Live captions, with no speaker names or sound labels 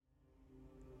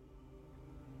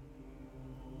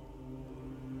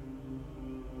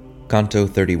Canto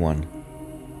 31.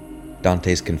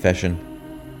 Dante's Confession,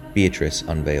 Beatrice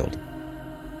Unveiled.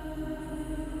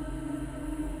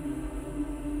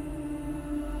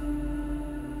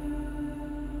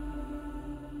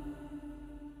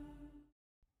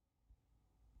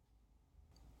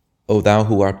 O thou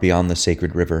who art beyond the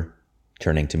sacred river,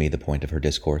 turning to me the point of her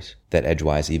discourse, that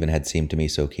edgewise even had seemed to me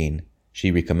so keen, she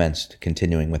recommenced,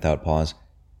 continuing without pause,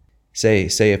 Say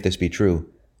if this be true,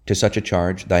 to such a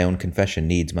charge thy own confession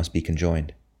needs must be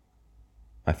conjoined.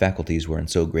 My faculties were in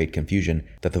so great confusion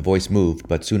that the voice moved,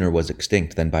 but sooner was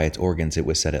extinct than by its organs it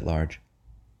was set at large.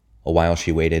 A while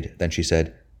she waited, then she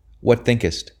said, What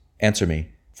thinkest? Answer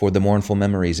me, for the mournful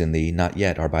memories in thee not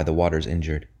yet are by the waters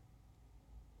injured.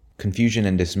 Confusion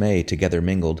and dismay together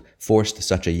mingled forced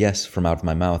such a yes from out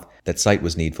my mouth that sight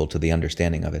was needful to the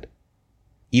understanding of it.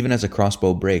 Even as a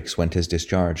crossbow breaks when 'tis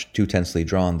discharged, too tensely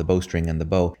drawn the bowstring and the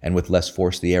bow, and with less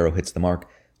force the arrow hits the mark,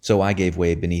 so I gave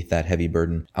way beneath that heavy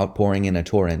burden, outpouring in a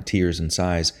torrent tears and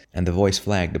sighs, and the voice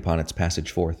flagged upon its passage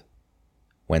forth.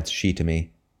 Whence she to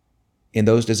me, In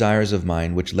those desires of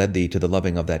mine which led thee to the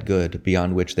loving of that good,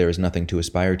 beyond which there is nothing to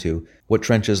aspire to, what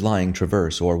trenches lying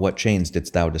traverse, or what chains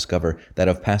didst thou discover, that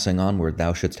of passing onward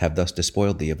thou shouldst have thus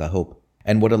despoiled thee of thy hope?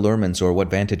 And what allurements or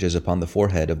what vantages upon the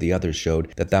forehead of the others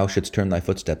showed, that thou shouldst turn thy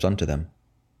footsteps unto them?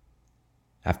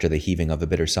 After the heaving of a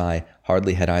bitter sigh,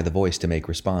 hardly had I the voice to make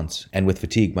response, and with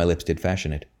fatigue my lips did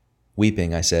fashion it.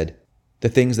 Weeping, I said, The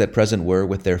things that present were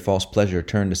with their false pleasure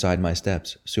turned aside my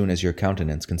steps, soon as your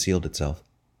countenance concealed itself.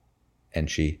 And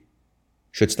she,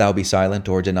 Shouldst thou be silent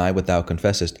or deny what thou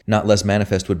confessest, not less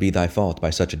manifest would be thy fault by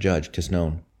such a judge, 'tis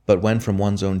known. But when from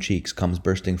one's own cheeks comes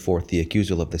bursting forth the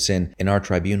accusal of the sin, in our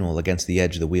tribunal against the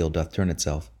edge the wheel doth turn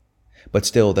itself. But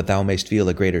still, that thou mayst feel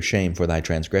a greater shame for thy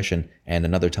transgression, and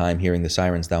another time hearing the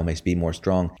sirens thou mayst be more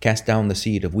strong, cast down the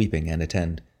seed of weeping and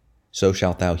attend. So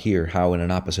shalt thou hear how in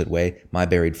an opposite way my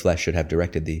buried flesh should have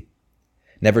directed thee.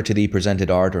 Never to thee presented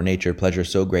art or nature pleasure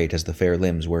so great as the fair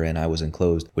limbs wherein I was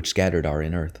enclosed, which scattered are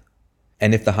in earth.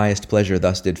 And if the highest pleasure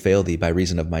thus did fail thee by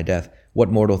reason of my death,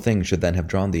 what mortal thing should then have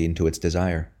drawn thee into its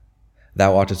desire?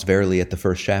 Thou oughtest verily at the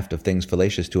first shaft of things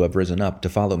fallacious to have risen up to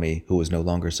follow me, who was no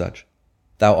longer such.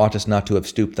 Thou oughtest not to have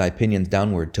stooped thy pinions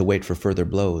downward to wait for further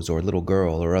blows, or little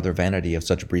girl, or other vanity of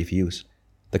such brief use.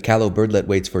 The callow birdlet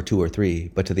waits for 2 or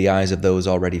 3, but to the eyes of those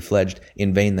already fledged,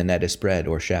 in vain the net is spread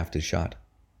or shaft is shot.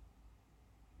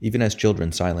 Even as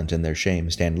children silent in their shame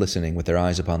stand listening with their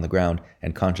eyes upon the ground,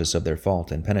 and conscious of their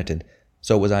fault and penitent,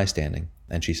 so was I standing,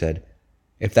 and she said,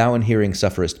 If thou in hearing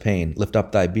sufferest pain, lift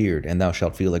up thy beard, and thou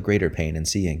shalt feel a greater pain in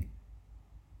seeing.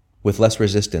 With less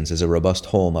resistance is a robust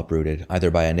holm uprooted, either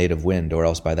by a native wind or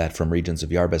else by that from regions of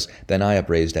Yarbus, than I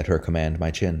upraised at her command my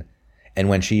chin. And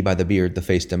when she by the beard the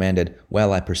face demanded,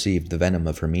 well I perceived the venom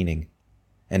of her meaning.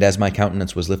 And as my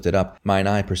countenance was lifted up, mine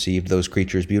eye perceived those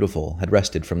creatures beautiful, had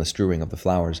rested from the strewing of the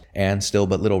flowers, and, still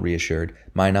but little reassured,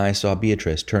 mine eye saw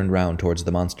Beatrice turned round towards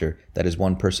the monster, that is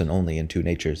one person only in 2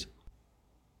 natures.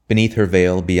 Beneath her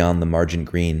veil, beyond the margent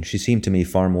green, she seemed to me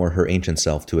far more her ancient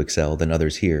self to excel than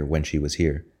others here when she was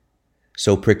here.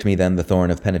 So pricked me then the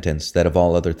thorn of penitence, that of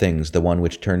all other things the one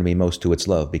which turned me most to its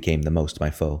love became the most my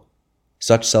foe.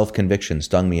 Such self-conviction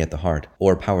stung me at the heart,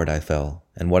 o'erpowered I fell,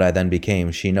 and what I then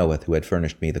became she knoweth who had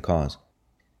furnished me the cause.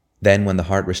 Then when the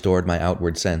heart restored my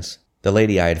outward sense, the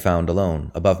lady I had found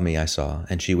alone, above me I saw,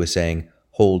 and she was saying,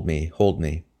 Hold me, hold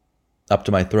me. Up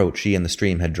to my throat she in the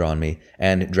stream had drawn me,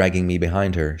 and, dragging me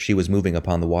behind her, she was moving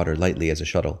upon the water lightly as a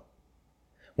shuttle.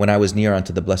 When I was near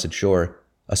unto the blessed shore,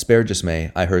 Aspergus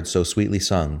may, I heard so sweetly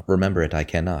sung, remember it I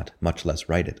cannot, much less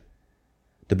write it.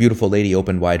 The beautiful lady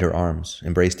opened wide her arms,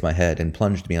 embraced my head, and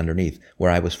plunged me underneath, where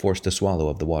I was forced to swallow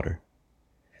of the water.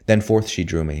 Then forth she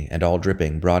drew me, and all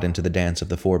dripping, brought into the dance of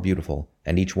the 4 beautiful,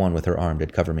 and each one with her arm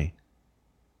did cover me.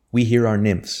 We here are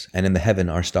nymphs, and in the heaven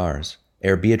are stars.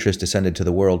 Ere Beatrice descended to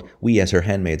the world, we as her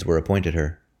handmaids were appointed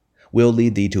her. We'll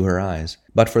lead thee to her eyes,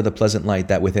 but for the pleasant light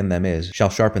that within them is, shall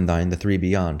sharpen thine the 3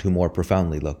 beyond who more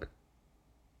profoundly look.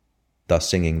 Thus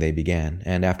singing they began,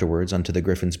 and afterwards unto the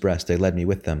griffin's breast they led me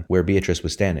with them, where Beatrice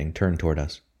was standing, turned toward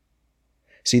us.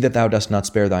 See that thou dost not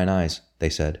spare thine eyes, they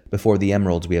said, before the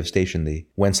emeralds we have stationed thee,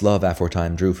 whence love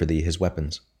aforetime drew for thee his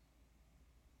weapons.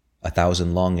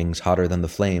 1,000 longings hotter than the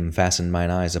flame fastened mine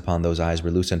eyes upon those eyes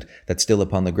relucent, that still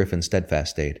upon the griffin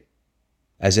steadfast stayed.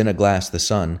 As in a glass the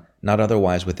sun, not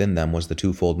otherwise within them was the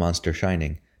 2-fold monster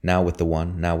shining, now with the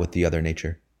one, now with the other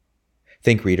nature.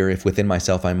 Think, reader, if within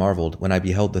myself I marveled, when I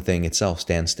beheld the thing itself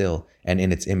stand still, and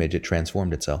in its image it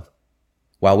transformed itself.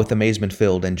 While with amazement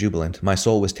filled and jubilant, my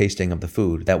soul was tasting of the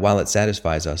food, that while it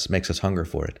satisfies us, makes us hunger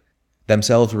for it.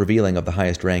 Themselves revealing of the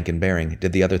highest rank and bearing,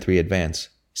 did the other 3 advance,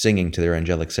 singing to their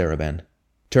angelic saraband.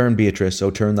 Turn, Beatrice,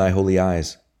 O turn thy holy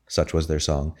eyes, such was their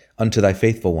song, unto thy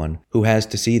faithful one, who has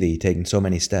to see thee taken so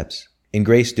many steps. In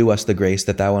grace do us the grace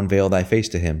that thou unveil thy face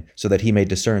to him, so that he may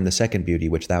discern the second beauty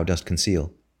which thou dost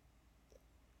conceal.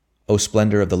 O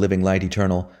splendor of the living light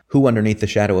eternal, who underneath the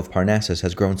shadow of Parnassus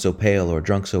has grown so pale or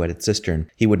drunk so at its cistern,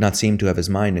 he would not seem to have his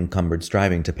mind encumbered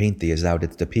striving to paint thee as thou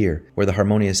didst appear, where the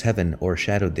harmonious heaven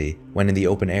o'ershadowed thee, when in the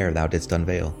open air thou didst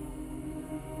unveil.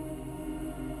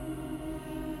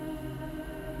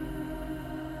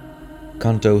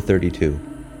 Canto 32.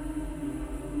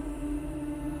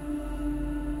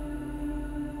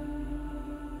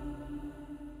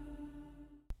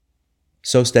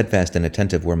 So steadfast and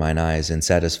attentive were mine eyes in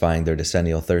satisfying their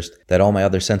decennial thirst that all my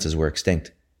other senses were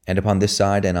extinct, and upon this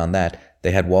side and on that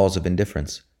they had walls of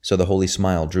indifference, so the holy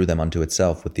smile drew them unto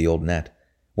itself with the old net,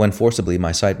 when forcibly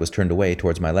my sight was turned away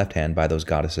towards my left hand by those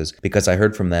goddesses, because I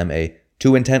heard from them a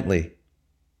 "too intently,"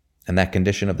 and that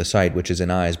condition of the sight which is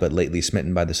in eyes but lately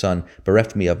smitten by the sun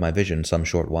bereft me of my vision some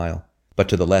short while. But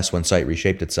to the less when sight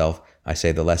reshaped itself, I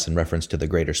say the less in reference to the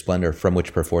greater splendor from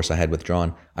which perforce I had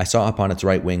withdrawn, I saw upon its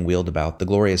right wing wheeled about the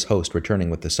glorious host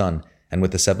returning with the sun, and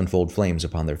with the sevenfold flames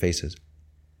upon their faces.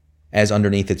 As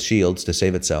underneath its shields to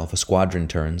save itself a squadron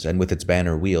turns, and with its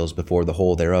banner wheels before the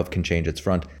whole thereof can change its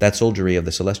front, that soldiery of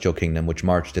the celestial kingdom which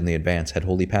marched in the advance had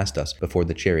wholly passed us before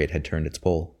the chariot had turned its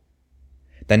pole.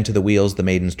 Then to the wheels the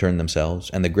maidens turned themselves,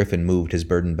 and the griffin moved his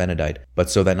burden benedight, but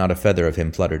so that not a feather of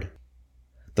him fluttered.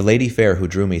 The lady fair who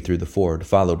drew me through the ford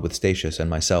followed with Statius and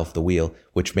myself the wheel,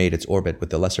 which made its orbit with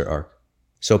the lesser arc.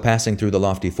 So passing through the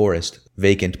lofty forest,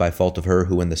 vacant by fault of her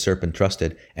who in the serpent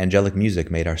trusted, angelic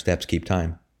music made our steps keep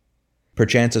time.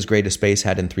 Perchance as great a space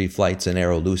had in 3 flights an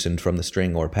arrow loosened from the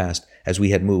string o'erpassed, as we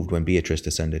had moved when Beatrice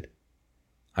descended.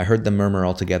 I heard them murmur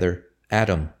all together,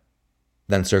 "Adam!"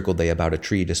 Then circled they about a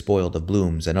tree despoiled of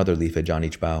blooms and other leafage on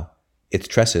each bough. Its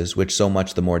tresses, which so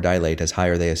much the more dilate as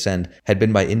higher they ascend, had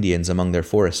been by Indians among their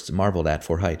forests marveled at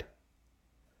for height.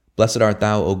 Blessed art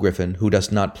thou, O Griffin, who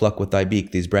dost not pluck with thy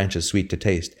beak these branches sweet to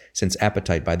taste, since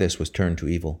appetite by this was turned to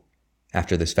evil.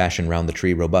 After this fashion round the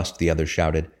tree robust the others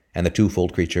shouted, and the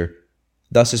twofold creature,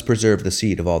 "Thus is preserved the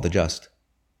seed of all the just."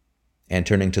 And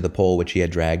turning to the pole which he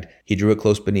had dragged, he drew it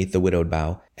close beneath the widowed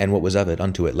bough, and what was of it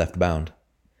unto it left bound.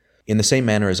 In the same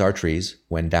manner as our trees,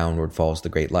 when downward falls the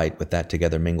great light, with that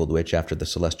together mingled which, after the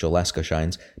celestial lasca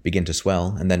shines, begin to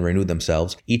swell, and then renew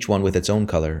themselves, each one with its own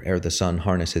color, ere the sun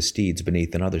harness his steeds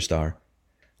beneath another star.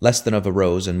 Less than of a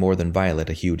rose, and more than violet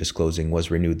a hue disclosing, was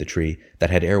renewed the tree,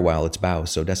 that had erewhile its boughs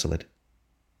so desolate.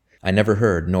 I never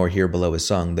heard, nor here below is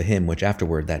sung, the hymn which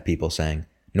afterward that people sang,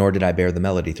 nor did I bear the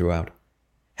melody throughout.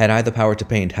 Had I the power to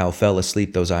paint how fell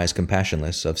asleep those eyes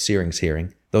compassionless, of Syrinx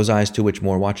hearing, those eyes to which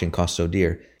more watching cost so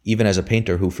dear, even as a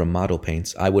painter who from model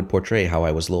paints, I would portray how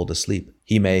I was lulled asleep,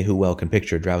 he may who well can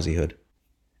picture drowsyhood.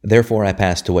 Therefore I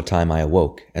pass to what time I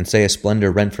awoke, and say a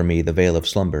splendor rent from me the veil of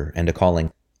slumber, and a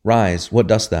calling, "Rise, what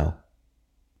dost thou?"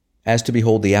 As to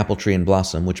behold the apple tree in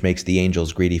blossom, which makes the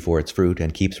angels greedy for its fruit,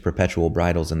 and keeps perpetual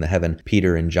bridals in the heaven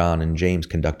Peter and John and James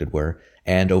conducted were,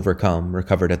 and, overcome,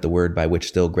 recovered at the word by which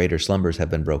still greater slumbers have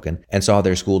been broken, and saw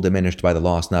their school diminished by the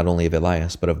loss not only of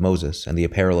Elias, but of Moses, and the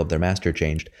apparel of their master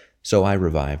changed, so I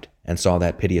revived, and saw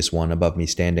that piteous one above me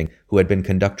standing, who had been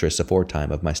conductress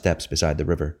aforetime of my steps beside the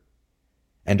river.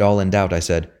 And all in doubt I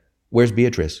said, "Where's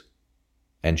Beatrice?"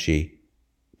 And she,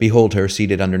 "Behold her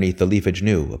seated underneath the leafage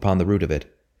new, upon the root of it.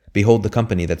 Behold the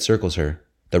company that circles her.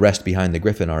 The rest behind the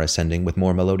griffin are ascending with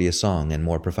more melodious song and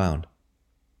more profound."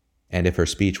 And if her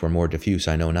speech were more diffuse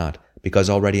I know not, because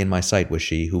already in my sight was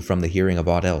she, who from the hearing of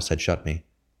aught else had shut me.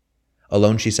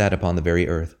 Alone she sat upon the very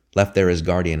earth, left there as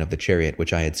guardian of the chariot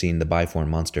which I had seen the biform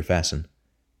monster fasten.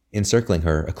 Encircling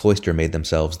her, a cloister made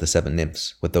themselves the 7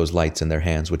 nymphs, with those lights in their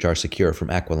hands which are secure from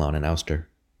Aquilon and Auster.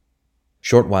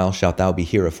 Short while shalt thou be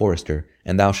here a forester,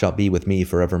 and thou shalt be with me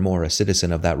for evermore a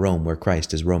citizen of that Rome where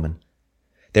Christ is Roman.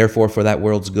 Therefore for that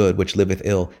world's good which liveth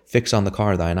ill, fix on the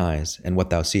car thine eyes, and what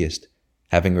thou seest.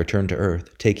 Having returned to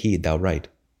earth, take heed thou write.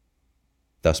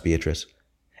 Thus Beatrice.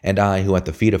 And I, who at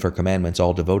the feet of her commandments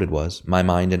all devoted was, my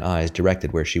mind and eyes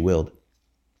directed where she willed.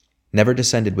 Never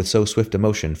descended with so swift a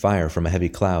motion fire from a heavy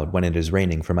cloud when it is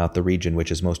raining from out the region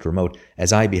which is most remote,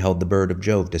 as I beheld the bird of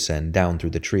Jove descend down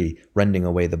through the tree, rending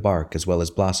away the bark as well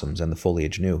as blossoms and the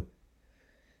foliage new.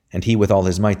 And he with all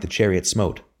his might the chariot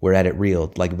smote, whereat it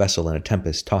reeled, like vessel in a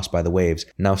tempest tossed by the waves,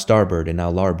 now starboard and now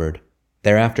larboard.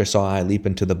 Thereafter saw I leap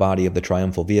into the body of the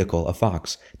triumphal vehicle a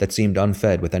fox, that seemed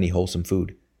unfed with any wholesome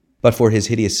food. But for his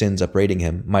hideous sins upbraiding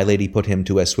him, my lady put him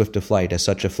to as swift a flight as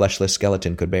such a fleshless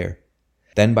skeleton could bear.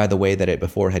 Then by the way that it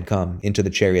before had come, into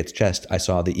the chariot's chest I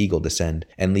saw the eagle descend,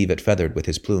 and leave it feathered with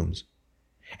his plumes.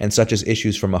 And such as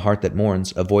issues from a heart that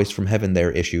mourns, a voice from heaven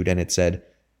there issued, and it said,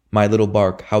 My little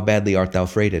bark, how badly art thou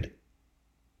freighted?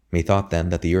 Methought then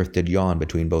that the earth did yawn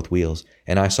between both wheels,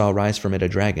 and I saw rise from it a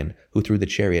dragon, who through the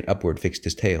chariot upward fixed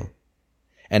his tail.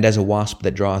 And as a wasp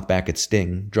that draweth back its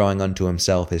sting, drawing unto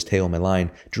himself his tail malign,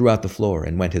 drew out the floor,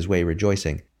 and went his way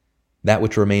rejoicing. That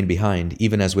which remained behind,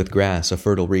 even as with grass a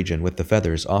fertile region with the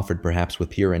feathers, offered perhaps with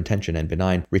pure intention and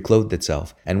benign, reclothed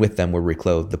itself, and with them were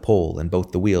reclothed the pole and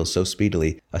both the wheels so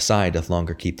speedily, a sigh doth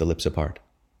longer keep the lips apart.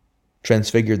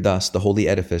 Transfigured thus, the holy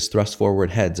edifice thrust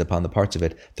forward heads upon the parts of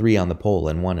it, 3 on the pole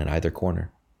and 1 in either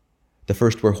corner. The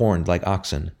first were horned like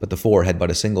oxen, but the 4 had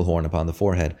but a single horn upon the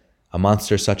forehead. A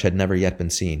monster such had never yet been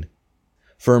seen.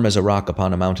 Firm as a rock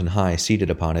upon a mountain high,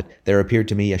 seated upon it, there appeared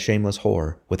to me a shameless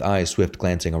whore, with eyes swift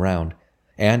glancing around.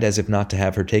 And, as if not to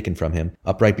have her taken from him,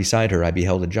 upright beside her I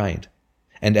beheld a giant.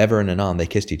 And ever and anon they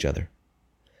kissed each other.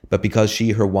 But because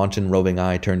she her wanton roving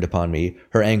eye turned upon me,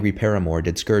 her angry paramour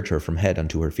did scourge her from head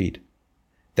unto her feet.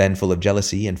 Then, full of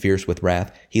jealousy and fierce with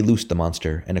wrath, he loosed the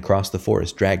monster, and across the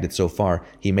forest dragged it so far,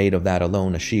 he made of that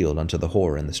alone a shield unto the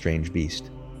whore and the strange beast.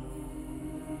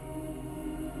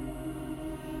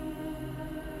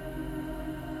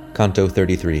 Canto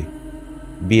 33.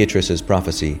 Beatrice's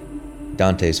Prophecy,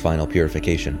 Dante's Final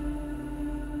Purification.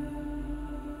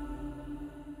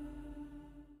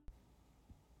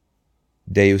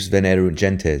 Deus venerunt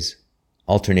gentes.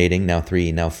 Alternating, now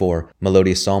 3, now 4,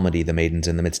 melodious psalmody the maidens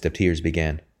in the midst of tears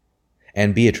began.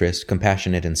 And Beatrice,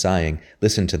 compassionate and sighing,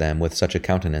 listened to them with such a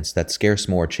countenance that scarce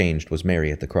more changed was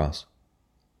Mary at the cross.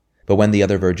 But when the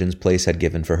other virgins place had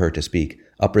given for her to speak,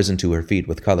 uprisen to her feet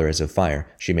with color as of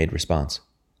fire, she made response.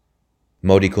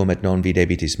 Modicum et non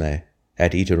videbitis me,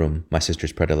 et iterum, my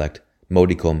sisters predilect,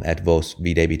 modicum et vos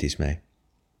videbitis me.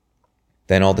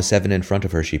 Then all the 7 in front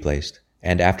of her she placed,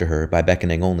 and after her, by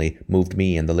beckoning only, moved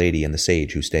me and the lady and the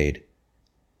sage who stayed.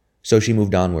 So she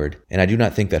moved onward, and I do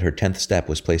not think that her 10th step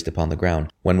was placed upon the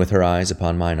ground, when with her eyes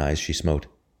upon mine eyes she smote,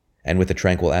 and with a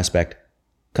tranquil aspect,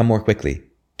 Come more quickly,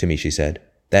 to me she said,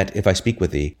 that, if I speak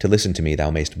with thee, to listen to me thou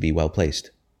mayst be well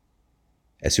placed.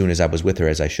 As soon as I was with her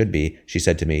as I should be, she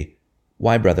said to me,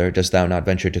 Why, brother, dost thou not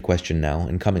venture to question now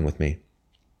in coming with me?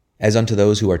 As unto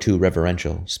those who are too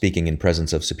reverential, speaking in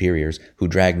presence of superiors, who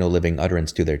drag no living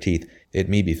utterance to their teeth, it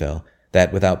me befell,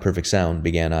 that without perfect sound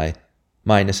began I,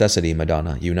 My necessity,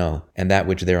 Madonna, you know, and that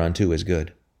which thereunto is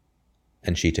good.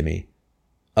 And she to me,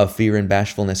 Of fear and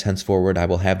bashfulness henceforward I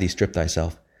will have thee strip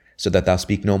thyself, so that thou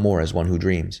speak no more as one who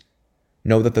dreams.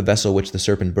 Know that the vessel which the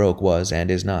serpent broke was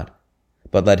and is not.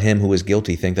 But let him who is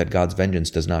guilty think that God's vengeance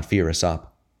does not fear a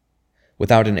sop.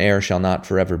 Without an heir shall not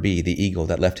forever be the eagle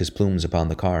that left his plumes upon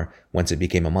the car, whence it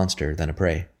became a monster, then a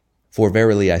prey. For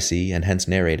verily I see, and hence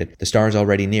narrated, the stars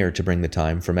already near to bring the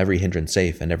time from every hindrance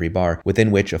safe and every bar,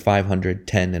 within which a 500,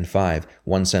 10, and 5,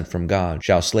 one sent from God,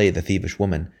 shall slay the thievish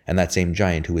woman, and that same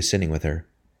giant who is sinning with her.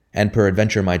 And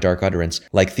peradventure my dark utterance,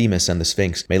 like Themis and the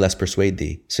Sphinx, may less persuade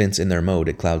thee, since in their mode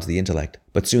it clouds the intellect.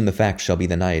 But soon the facts shall be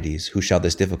the Naiades, who shall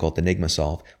this difficult enigma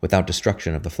solve, without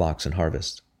destruction of the flocks and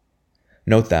harvests.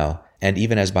 Note thou, and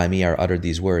even as by me are uttered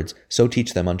these words, so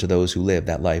teach them unto those who live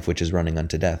that life which is running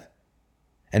unto death.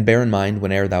 And bear in mind,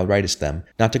 whene'er thou writest them,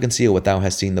 not to conceal what thou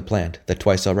hast seen the plant, that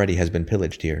twice already has been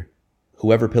pillaged here.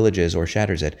 Whoever pillages or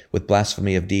shatters it, with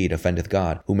blasphemy of deed offendeth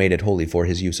God, who made it holy for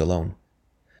his use alone.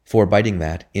 For biting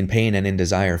that, in pain and in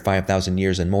desire 5,000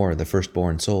 years and more the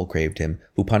firstborn soul craved him,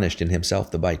 who punished in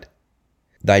himself the bite.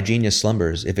 Thy genius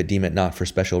slumbers, if it deem it not for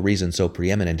special reason so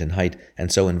preeminent in height,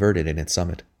 and so inverted in its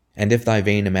summit. And if thy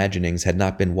vain imaginings had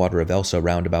not been water of Elsa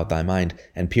round about thy mind,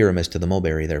 and Pyramus to the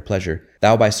mulberry their pleasure,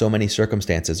 thou by so many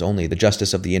circumstances only the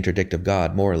justice of the interdict of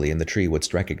God morally in the tree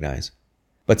wouldst recognize.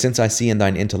 But since I see in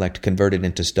thine intellect converted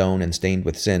into stone and stained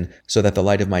with sin, so that the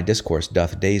light of my discourse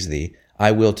doth daze thee,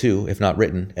 I will too, if not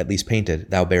written, at least painted,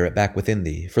 thou bear it back within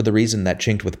thee, for the reason that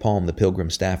chinked with palm the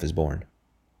pilgrim's staff is born.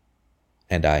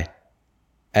 And I,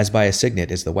 As by a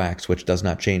signet is the wax which does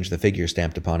not change the figure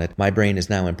stamped upon it, my brain is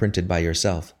now imprinted by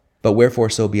yourself. But wherefore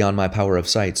so beyond my power of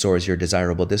sight soars your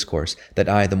desirable discourse, that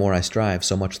I, the more I strive,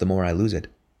 so much the more I lose it?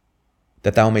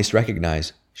 That thou mayst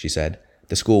recognize, she said,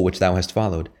 the school which thou hast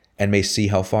followed, and mayst see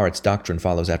how far its doctrine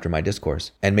follows after my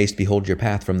discourse, and mayst behold your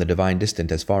path from the divine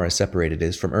distant as far as separated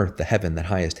is from earth the heaven that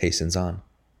highest hastens on.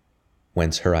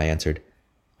 Whence her I answered,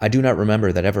 I do not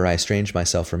remember that ever I estranged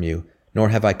myself from you, nor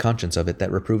have I conscience of it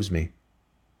that reproves me.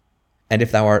 And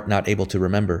if thou art not able to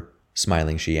remember,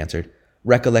 smiling she answered,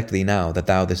 recollect thee now that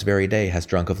thou this very day hast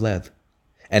drunk of lead.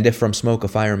 And if from smoke a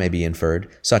fire may be inferred,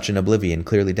 such an oblivion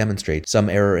clearly demonstrates some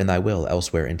error in thy will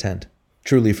elsewhere intent.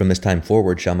 Truly from this time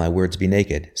forward shall my words be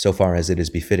naked, so far as it is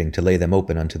befitting to lay them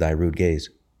open unto thy rude gaze.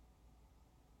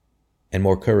 and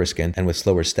more coruscant and with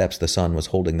slower steps the sun was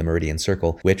holding the meridian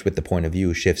circle, which with the point of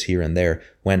view shifts here and there,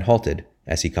 when halted,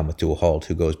 as he cometh to a halt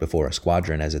who goes before a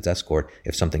squadron as its escort,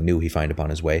 if something new he find upon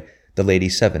his way, the Lady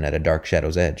Seven at a dark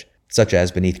shadow's edge, such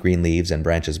as beneath green leaves and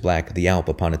branches black the Alp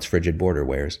upon its frigid border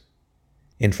wears.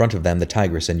 In front of them the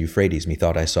Tigris and Euphrates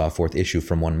methought I saw forth issue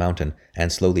from one mountain,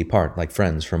 and slowly part like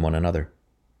friends from one another.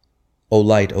 O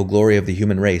light, O glory of the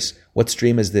human race, what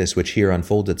stream is this which here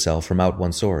unfolds itself from out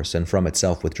one source, and from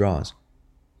itself withdraws?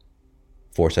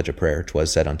 For such a prayer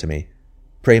 'twas said unto me,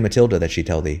 Pray Matilda that she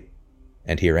tell thee.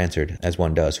 And here answered, as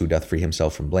one does who doth free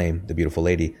himself from blame, the beautiful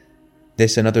lady,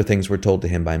 This and other things were told to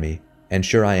him by me, and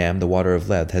sure I am the water of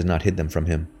Lethe has not hid them from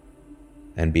him.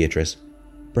 And Beatrice,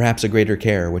 Perhaps a greater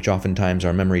care, which oftentimes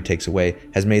our memory takes away,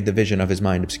 has made the vision of his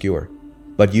mind obscure.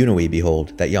 But Eunoe,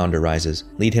 behold, that yonder rises,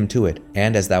 lead him to it,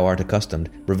 and as thou art accustomed,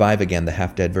 revive again the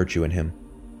half-dead virtue in him.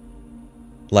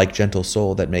 Like gentle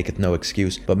soul that maketh no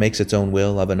excuse, but makes its own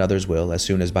will of another's will as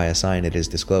soon as by a sign it is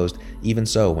disclosed, even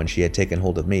so when she had taken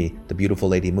hold of me, the beautiful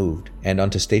lady moved, and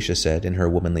unto Statia said in her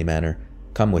womanly manner,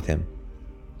 Come with him.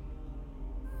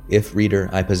 If, reader,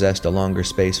 I possessed a longer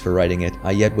space for writing it,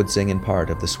 I yet would sing in part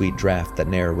of the sweet draught that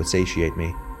ne'er would satiate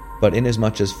me. But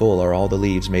inasmuch as full are all the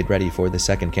leaves made ready for this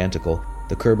second canticle,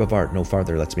 the curb of art no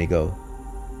farther lets me go.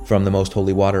 From the most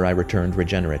holy water I returned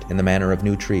regenerate, in the manner of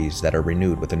new trees that are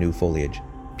renewed with a new foliage,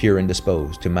 pure and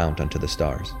disposed to mount unto the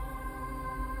stars.